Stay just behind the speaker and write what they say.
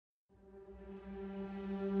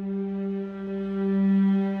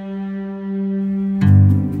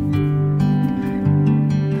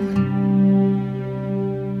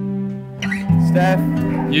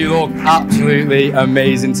You look absolutely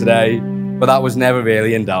amazing today, but that was never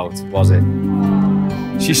really in doubt, was it?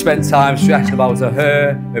 She spent time stressing about her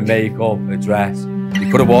hair, her makeup, her dress. You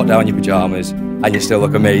could have walked down in your pyjamas and you still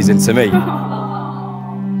look amazing to me.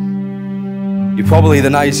 You're probably the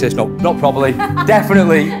nicest, no, not probably,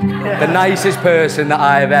 definitely the nicest person that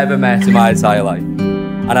I have ever met in my entire life.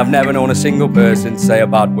 And I've never known a single person to say a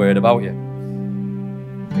bad word about you.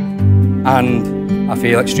 And I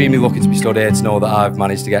feel extremely lucky to be stood here to know that I've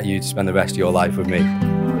managed to get you to spend the rest of your life with me. Growing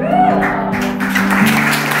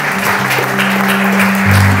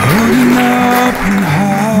up in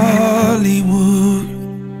Hollywood,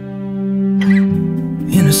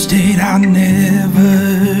 in a state I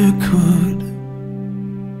never could,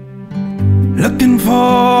 looking for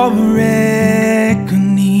a reckoning,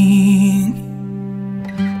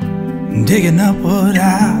 digging up what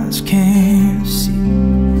eyes can't see.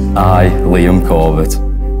 I, Liam Corbett,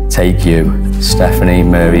 take you, Stephanie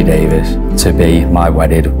Mary Davis, to be my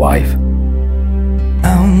wedded wife.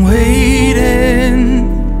 I'm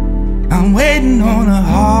waiting on a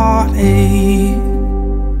heartache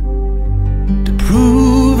to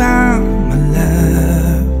prove I'm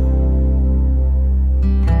alive.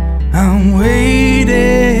 I'm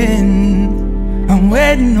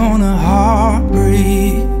waiting on a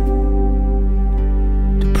heartbreak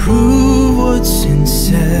to prove what's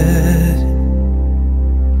inside.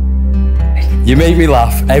 You make me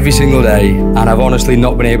laugh every single day, and I've honestly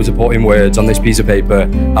not been able to put in words on this piece of paper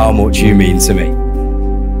how much you mean to me.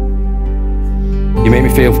 You make me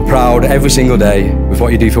feel proud every single day with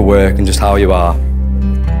what you do for work and just how you are.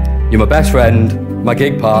 You're my best friend, my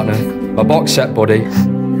gig partner, my box set buddy,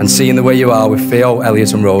 and seeing the way you are with Theo,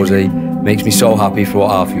 Elliot and Rosie makes me so happy for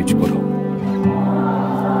what our future could hold.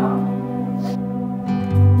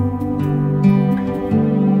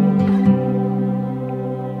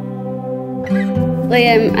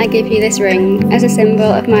 Liam, I give you this ring as a symbol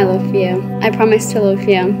of my love for you. I promise to love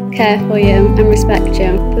you, care for you and respect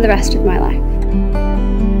you for the rest of my life.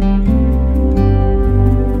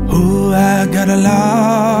 Oh, I got a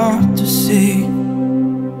lot to say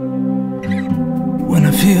when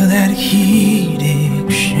I feel that heat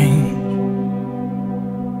exchange,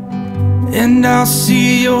 and I'll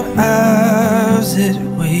see your eyes that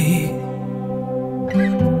way.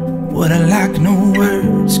 What I like, no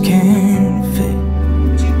words can fit.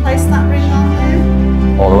 Place that ring on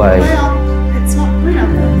there. All the way. It's not ring on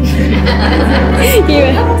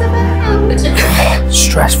there.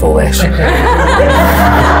 Stressful this.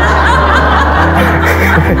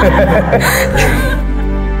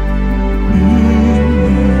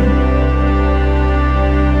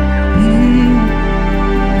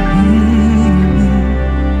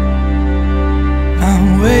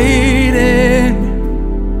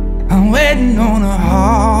 I'm waiting on a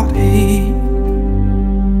heartache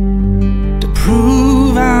to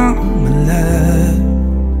prove I'm alive.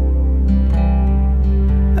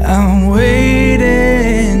 I'm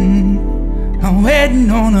waiting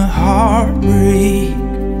on a heartbreak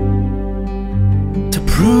to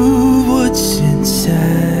prove what's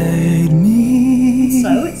inside me.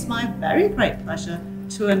 So it's my very great pleasure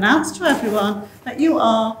to announce to everyone that you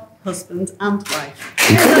are husband and wife.